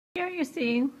Here you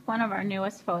see one of our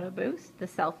newest photo booths, the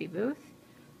Selfie booth.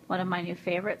 One of my new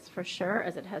favorites for sure,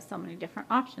 as it has so many different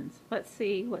options. Let's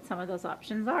see what some of those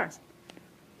options are.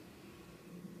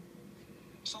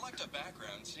 Select a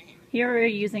background scene. Here we're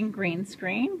using green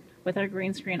screen with our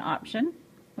green screen option,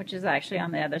 which is actually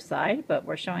on the other side, but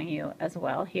we're showing you as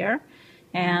well here.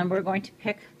 And we're going to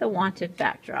pick the wanted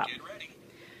backdrop. Get ready.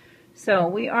 So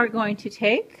we are going to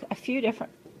take a few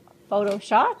different photo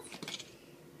shots.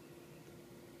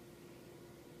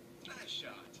 Nice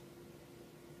shot.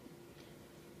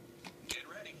 Get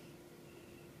ready.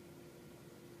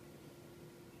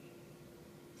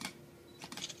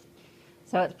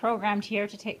 So it's programmed here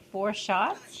to take 4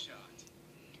 shots, Nice shot.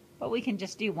 but we can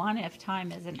just do 1 if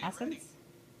time is in essence. Ready.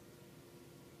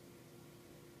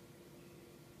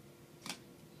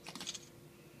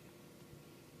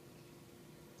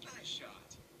 Nice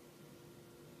shot.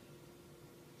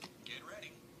 Get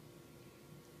ready.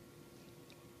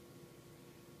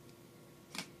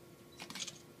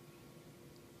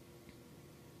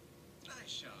 Nice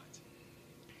shot.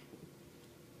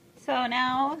 So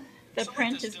now the Select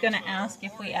print a is still going to photo ask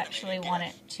if or we animated actually GIF. want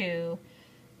it to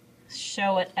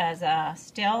show it as a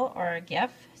still or a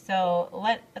GIF. So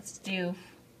let's do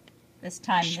this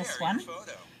time Share this your one.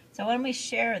 photo. So when we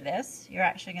share this, you're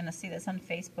actually going to see this on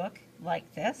Facebook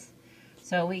like this.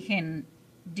 So we can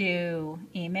do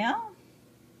email.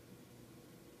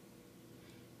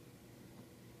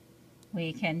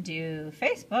 We can do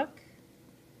Facebook.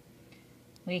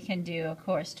 We can do, of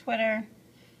course, Twitter,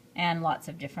 and lots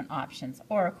of different options.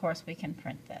 Or, of course, we can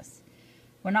print this.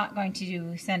 We're not going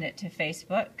to send it to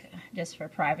Facebook just for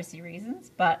privacy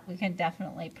reasons, but we can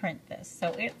definitely print this.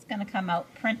 So it's going to come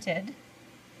out printed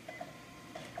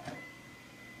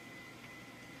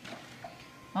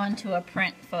onto a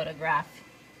print photograph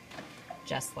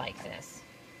just like this.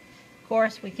 Of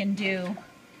course, we can do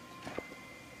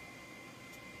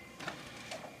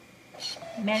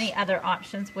many other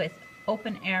options with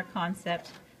open air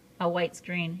concept, a white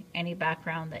screen, any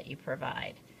background that you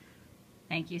provide.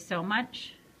 Thank you so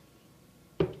much.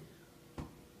 From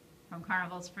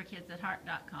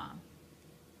carnivalsforkidsAtheart.com.